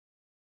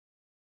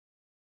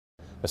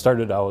I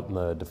started out in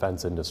the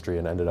defense industry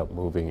and ended up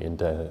moving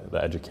into the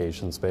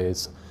education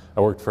space.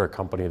 I worked for a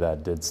company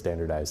that did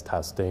standardized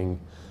testing,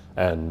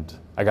 and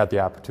I got the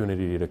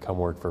opportunity to come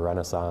work for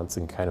Renaissance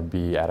and kind of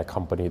be at a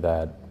company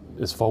that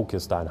is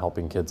focused on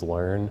helping kids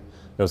learn.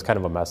 It was kind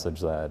of a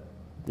message that,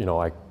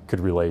 I could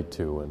relate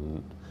to,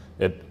 and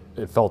it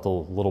felt a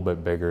little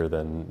bit bigger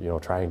than,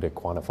 trying to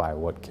quantify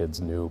what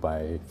kids knew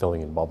by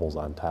filling in bubbles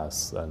on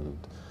tests, and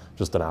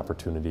just an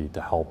opportunity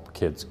to help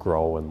kids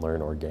grow and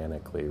learn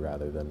organically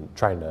rather than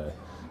trying to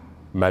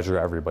measure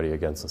everybody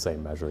against the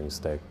same measuring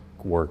stick,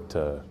 work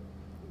to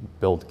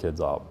build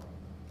kids up.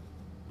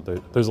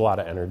 There's a lot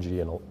of energy,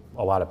 and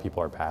a lot of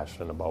people are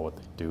passionate about what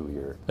they do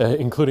here,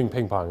 including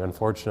ping pong.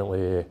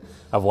 Unfortunately,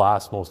 I've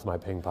lost most of my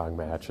ping pong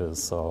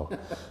matches, so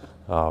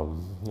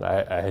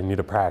I need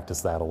to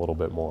practice that a little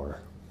bit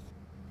more.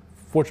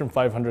 Fortune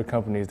 500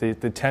 companies, they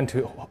tend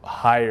to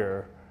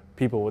hire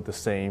people with the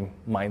same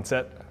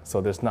mindset,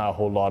 so there's not a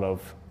whole lot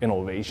of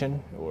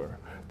innovation or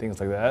things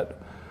like that.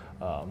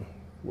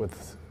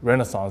 With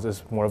Renaissance,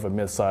 it's more of a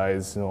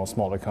mid-sized,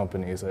 smaller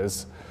companies.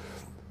 It's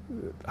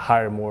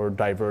hire more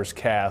diverse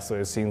cast, so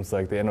it seems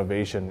like the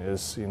innovation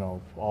is,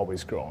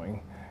 always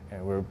growing.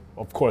 And we're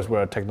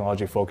a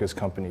technology-focused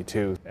company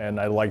too. And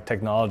I like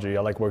technology.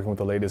 I like working with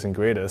the latest and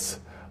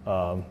greatest.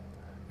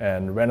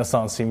 And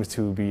Renaissance seems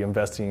to be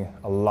investing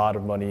a lot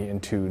of money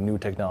into new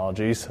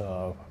technologies.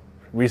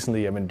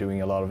 Recently, I've been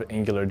doing a lot of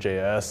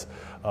AngularJS,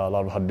 a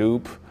lot of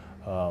Hadoop,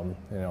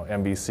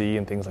 MVC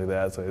and things like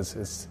that. So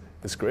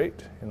it's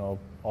great.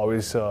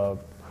 Always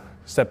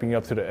stepping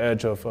up to the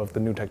edge of the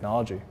new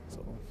technology.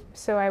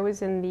 So I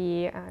was in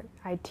the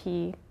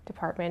IT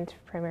department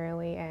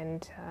primarily,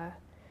 and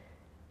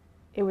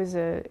it was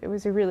a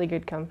really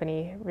good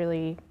company,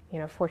 really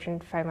Fortune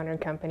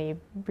 500 company,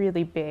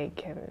 really big,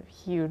 a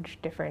huge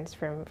difference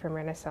from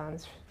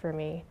Renaissance for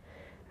me.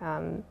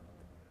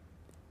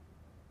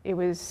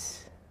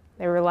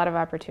 There were a lot of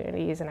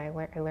opportunities, and I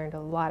learned a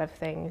lot of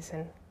things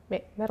and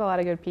met a lot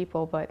of good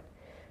people, but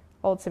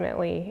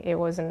ultimately it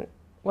wasn't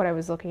what I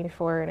was looking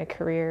for in a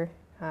career.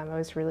 I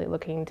was really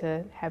looking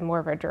to have more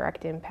of a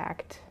direct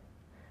impact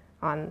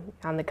on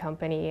the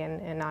company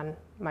and on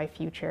my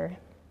future.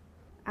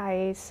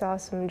 I saw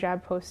some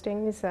job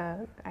postings.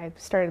 I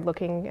started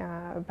looking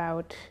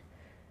about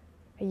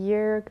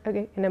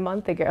a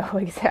month ago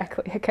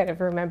exactly. I kind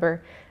of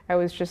remember I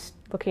was just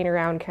looking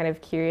around, kind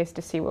of curious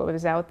to see what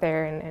was out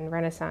there, and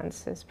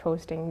Renaissance's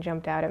posting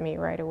jumped out at me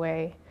right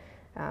away.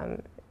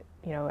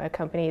 A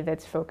company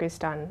that's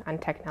focused on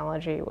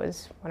technology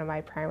was one of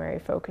my primary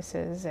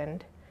focuses,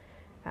 and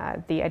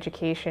the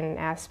education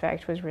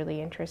aspect was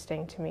really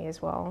interesting to me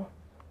as well.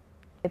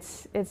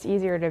 It's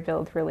easier to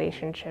build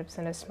relationships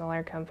in a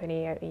smaller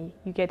company.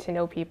 You get to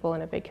know people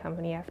in a big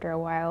company after a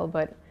while,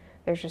 but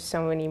there's just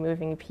so many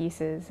moving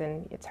pieces,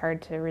 and it's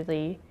hard to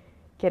really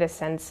get a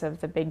sense of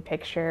the big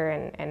picture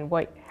and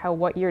how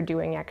what you're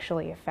doing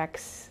actually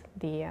affects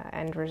the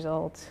end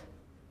result.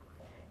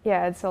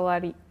 Yeah, it's a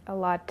lot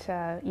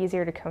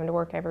easier to come to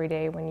work every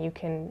day when you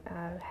can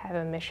have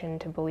a mission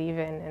to believe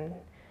in and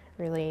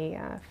really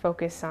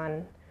focus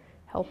on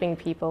helping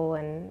people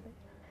and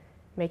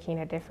making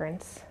a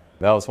difference.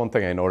 That was one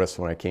thing I noticed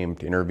when I came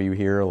to interview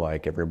here.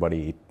 Like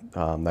everybody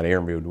that I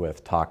interviewed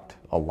with talked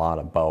a lot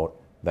about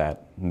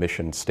that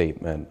mission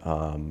statement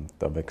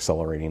of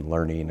accelerating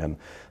learning, and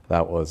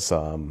that was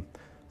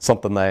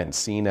something that I hadn't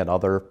seen at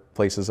other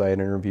places I had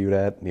interviewed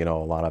at. A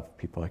lot of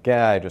people are like,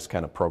 I just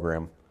kind of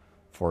program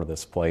for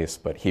this place,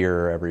 but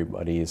here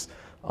everybody's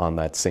on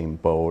that same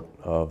boat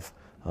of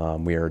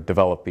we are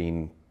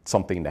developing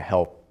something to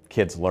help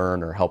kids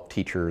learn or help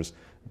teachers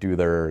do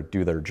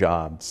their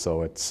jobs.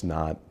 So it's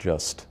not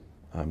just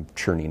I'm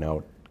churning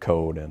out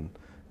code and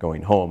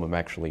going home. I'm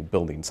actually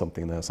building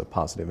something that has a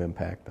positive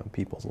impact on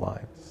people's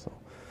lives. So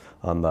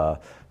on the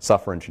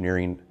software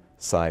engineering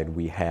side,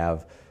 we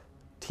have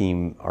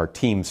our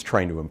teams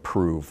trying to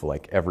improve.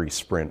 Like every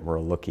sprint,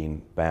 we're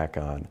looking back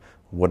on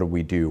what did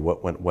we do,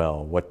 what went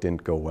well, what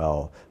didn't go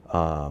well.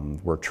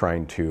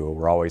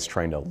 We're always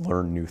trying to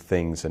learn new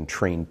things and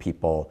train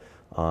people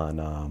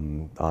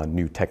on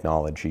new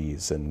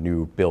technologies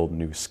and build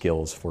new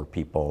skills for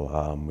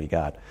people. We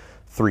got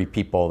 3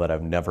 people that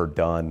have never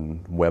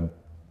done web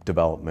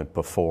development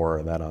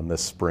before that on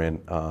this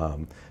sprint.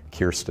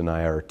 Kirsten and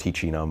I are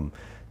teaching them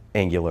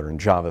Angular and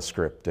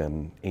JavaScript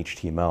and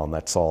HTML, and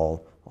that's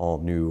all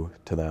new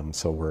to them.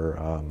 So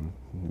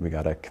we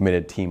got a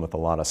committed team with a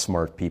lot of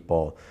smart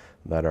people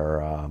that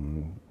are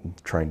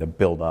trying to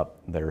build up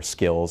their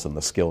skills and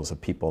the skills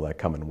of people that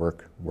come and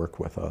work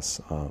with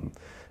us.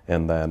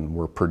 And then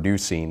we're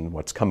producing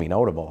what's coming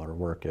out of all our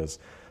work is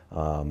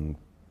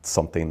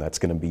something that's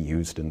going to be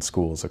used in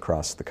schools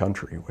across the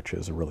country, which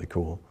is really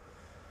cool.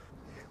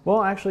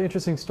 Well, actually,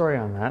 interesting story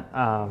on that.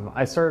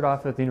 I started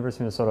off at the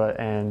University of Minnesota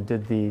and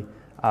did we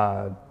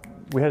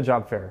had a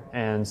job fair.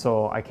 And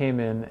so I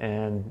came in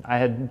and I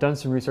had done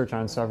some research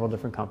on several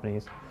different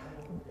companies.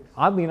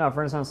 Oddly enough,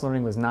 Renaissance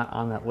Learning was not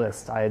on that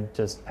list. I had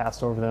just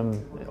passed over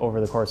them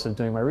over the course of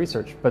doing my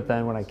research. But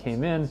then when I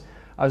came in,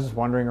 I was just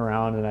wandering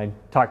around, and I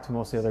talked to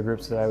most of the other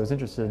groups that I was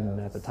interested in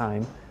at the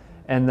time.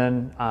 And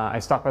then I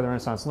stopped by the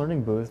Renaissance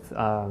Learning booth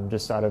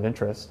just out of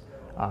interest,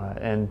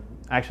 and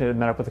actually I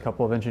met up with a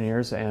couple of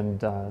engineers and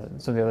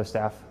some of the other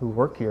staff who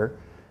work here,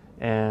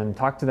 and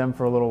talked to them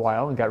for a little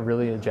while and got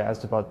really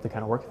jazzed about the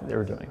kind of work that they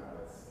were doing.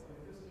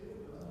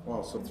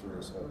 Well, so through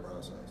this whole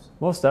process.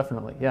 Most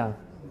definitely, yeah.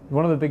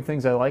 One of the big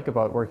things I like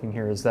about working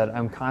here is that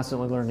I'm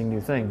constantly learning new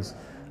things.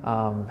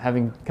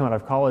 Having come out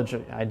of college,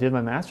 I did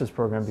my master's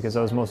program because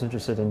I was most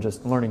interested in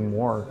just learning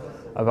more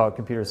about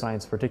computer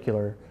science in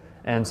particular.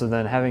 And so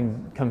then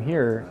having come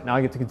here, now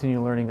I get to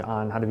continue learning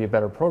on how to be a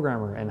better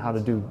programmer and how to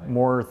do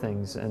more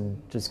things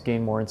and just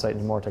gain more insight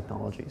into more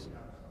technologies.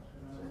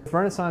 With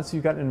Renaissance,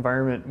 you've got an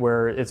environment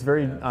where it's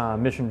very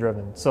mission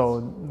driven. So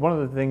one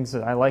of the things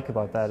that I like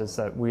about that is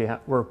that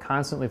we're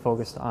constantly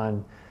focused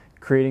on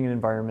creating an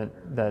environment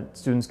that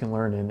students can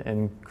learn in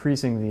and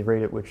increasing the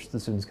rate at which the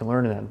students can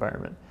learn in that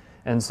environment.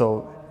 And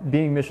so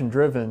being mission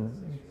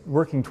driven,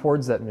 working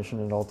towards that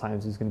mission at all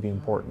times is going to be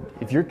important.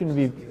 If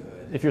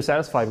you're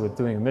satisfied with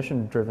doing a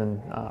mission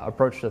driven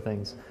approach to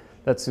things,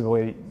 this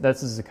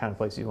is the kind of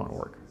place you want to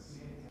work.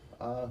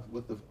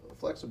 With the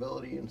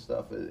flexibility and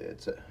stuff,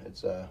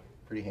 it's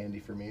pretty handy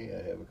for me.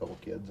 I have a couple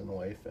kids and a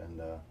wife,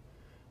 and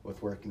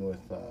with working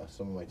with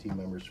some of my team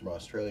members from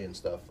Australia and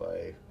stuff,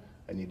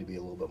 I need to be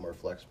a little bit more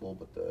flexible,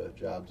 but the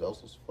job's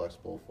also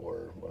flexible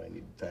for when I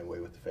need time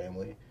away with the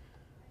family.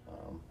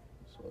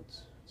 So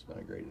it's been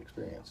a great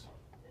experience.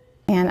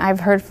 And I've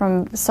heard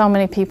from so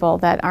many people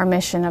that our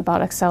mission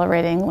about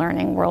accelerating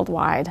learning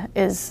worldwide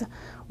is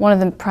one of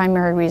the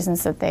primary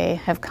reasons that they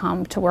have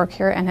come to work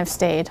here and have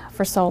stayed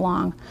for so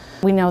long.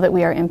 We know that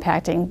we are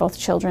impacting both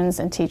children's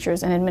and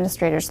teachers' and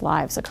administrators'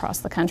 lives across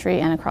the country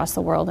and across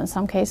the world in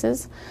some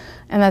cases.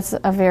 And that's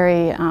a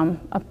very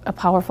a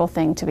powerful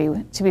thing to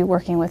be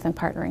working with and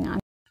partnering on.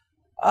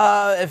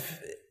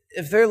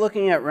 If they're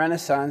looking at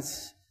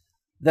Renaissance,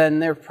 then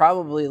they're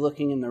probably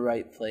looking in the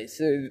right place.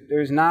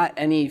 There's not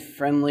any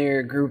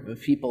friendlier group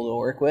of people to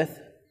work with.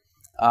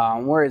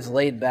 We're as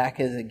laid back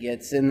as it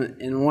gets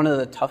in one of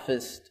the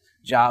toughest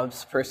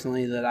jobs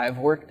personally that I've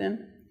worked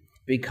in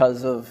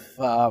because of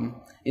the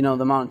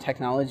amount of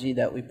technology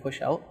that we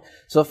push out.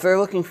 So if they're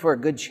looking for a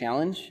good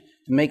challenge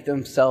to make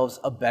themselves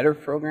a better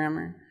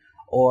programmer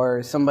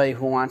or somebody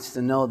who wants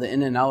to know the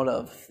in and out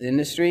of the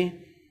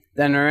industry,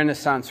 then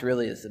Renaissance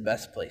really is the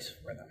best place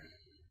for them.